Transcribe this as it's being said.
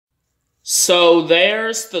So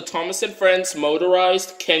there's the Thomas and Friends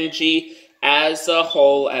Motorized Kenji as a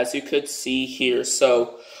whole, as you could see here.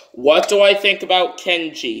 So, what do I think about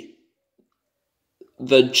Kenji?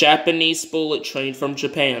 The Japanese bullet train from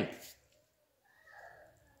Japan.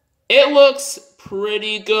 It looks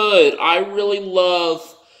pretty good. I really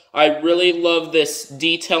love this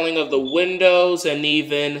detailing of the windows and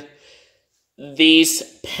even these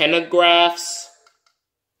pentagraphs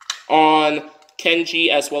on Kenji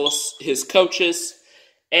as well as his coaches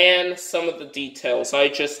and some of the details. I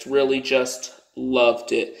just really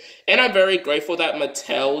loved it. And I'm very grateful that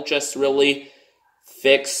Mattel just really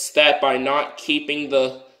fixed that by not keeping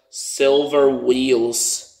the silver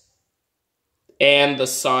wheels and the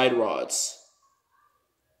side rods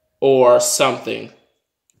or something.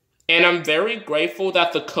 And I'm very grateful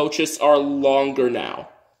that the coaches are longer now.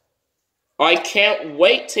 I can't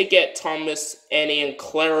wait to get Thomas, Annie, and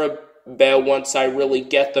Clarabelle once I really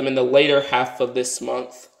get them in the later half of this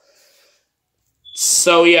month.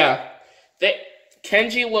 So yeah,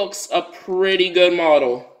 Kenji looks a pretty good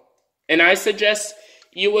model. And I suggest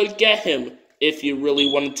you would get him if you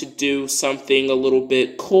really wanted to do something a little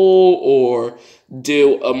bit cool or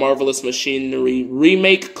do a Marvelous Machinery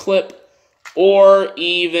remake clip or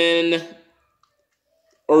even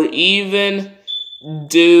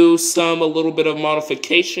do a little bit of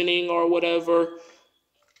modificationing or whatever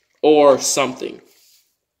or something.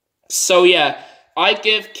 So yeah, I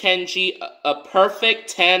give Kenji a perfect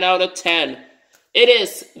 10 out of 10. It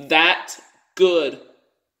is that good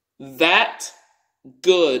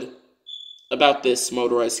about this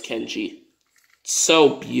Motorized Kenji.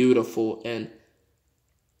 So beautiful and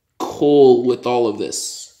cool with all of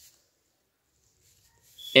this.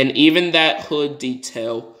 And even that hood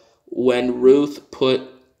detail when Ruth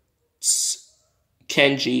puts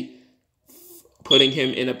Kenji, putting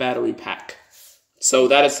him in a battery pack. So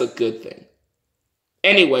that is a good thing.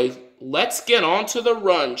 Anyway, let's get on to the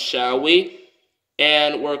run, shall we?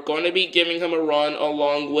 And we're going to be giving him a run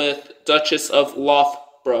along with Duchess of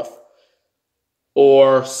Loughborough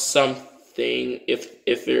or something if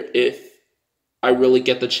I really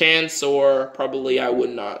get the chance, or probably I would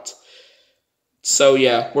not. So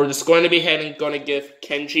yeah, we're just going to be going to give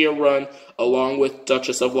Kenji a run along with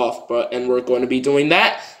Duchess of Loughborough, and we're going to be doing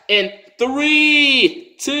that in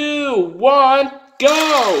 3, 2, 1,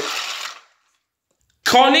 go!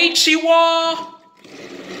 Konnichiwa!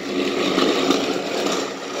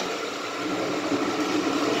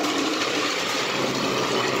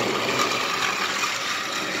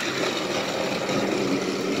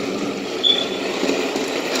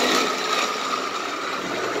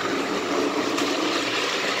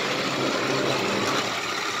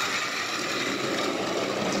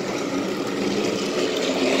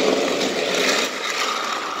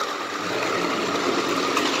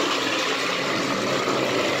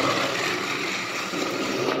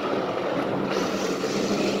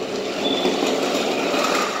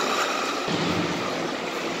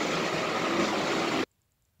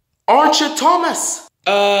 Aren't you Thomas?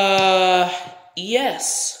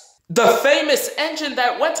 Yes. The famous engine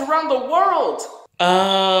that went around the world?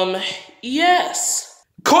 Yes.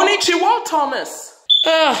 Konnichiwa, Thomas.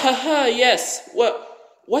 Yes.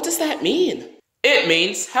 What does that mean? It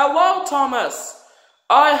means, hello, Thomas.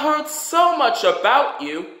 I heard so much about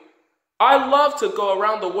you. I love to go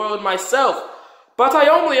around the world myself, but I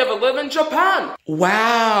only ever live in Japan.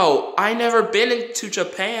 Wow, I never been into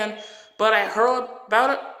Japan, but I heard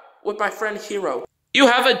about it with my friend Hiro. You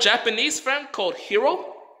have a Japanese friend called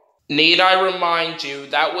Hiro? Need I remind you,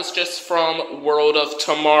 that was just from World of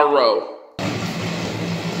Tomorrow.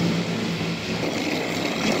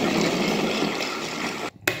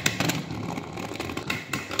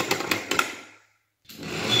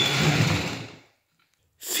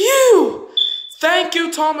 Phew! Thank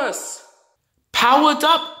you, Thomas. Powered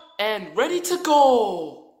up and ready to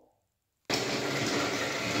go.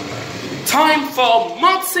 Time for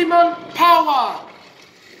maximum power!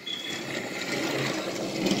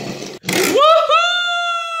 Woohoo!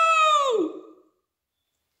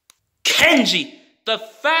 Kenji, the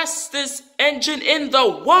fastest engine in the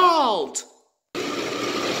world!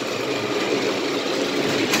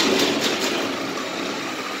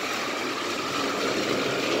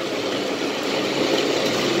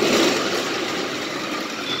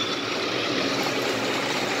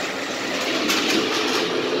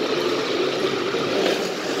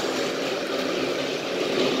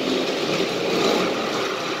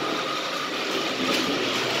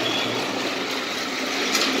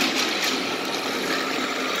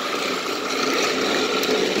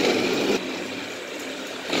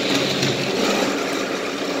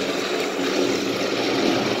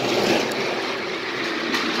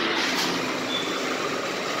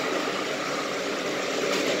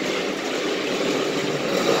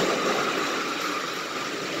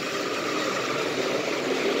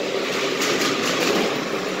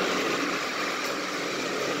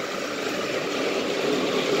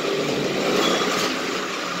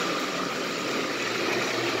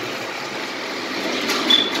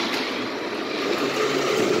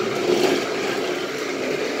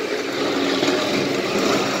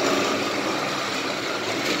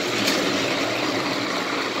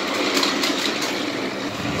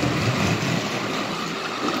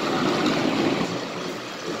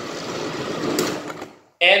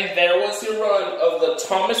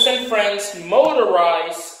 Thomas and Friends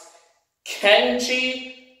Motorized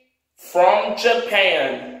Kenji from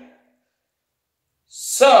Japan.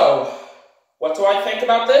 So, what do I think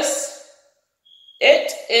about this?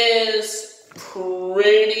 It is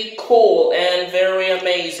pretty cool and very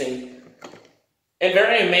amazing. And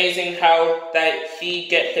very amazing how that he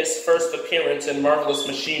get his first appearance in Marvelous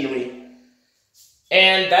Machinery.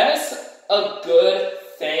 And that is a good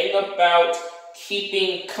thing about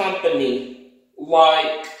keeping company.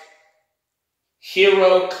 Like,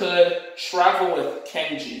 Hiro could travel with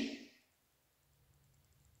Kenji.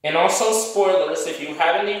 And also, spoilers, if you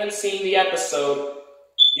haven't even seen the episode,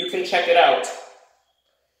 you can check it out.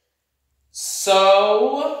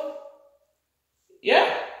 So,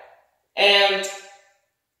 yeah. And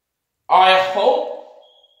I hope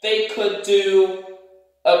they could do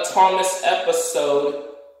a Thomas episode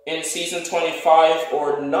in season 25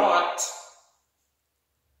 or not.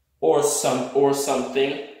 Or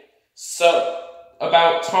something. So,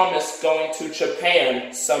 about Thomas going to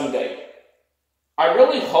Japan someday. I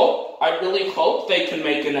really hope they can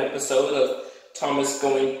make an episode of Thomas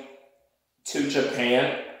going to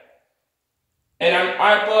Japan. And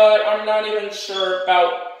I'm not even sure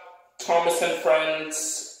about Thomas and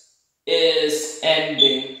Friends is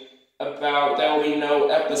ending. About there will be no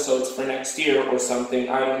episodes for next year or something.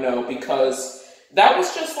 I don't know, because that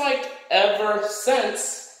was just like ever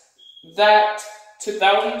since that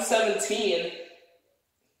 2017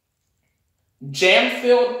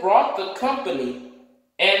 Jamfield brought the company.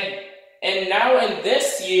 And now in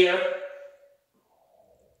this year,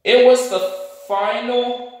 it was the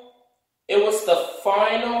final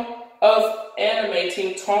of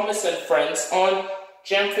animating Thomas and Friends on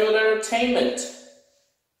Jamfield Entertainment.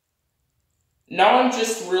 Now I'm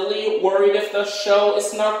just really worried if the show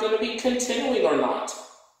is not going to be continuing or not.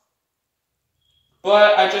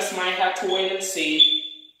 But I just might have to wait and see.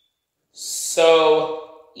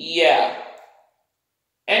 So, yeah.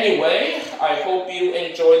 Anyway, I hope you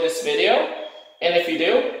enjoyed this video, and if you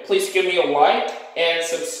do, please give me a like and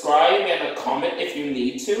subscribe and a comment if you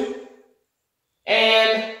need to.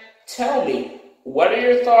 And tell me, what are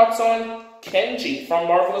your thoughts on Kenji from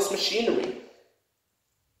Marvelous Machinery?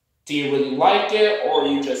 Do you really like it, or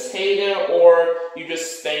you just hate it, or you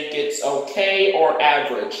just think it's okay or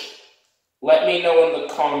average? Let me know in the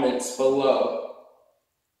comments below.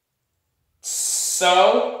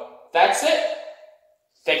 So, that's it.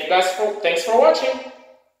 Thanks for watching.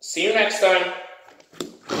 See you next time.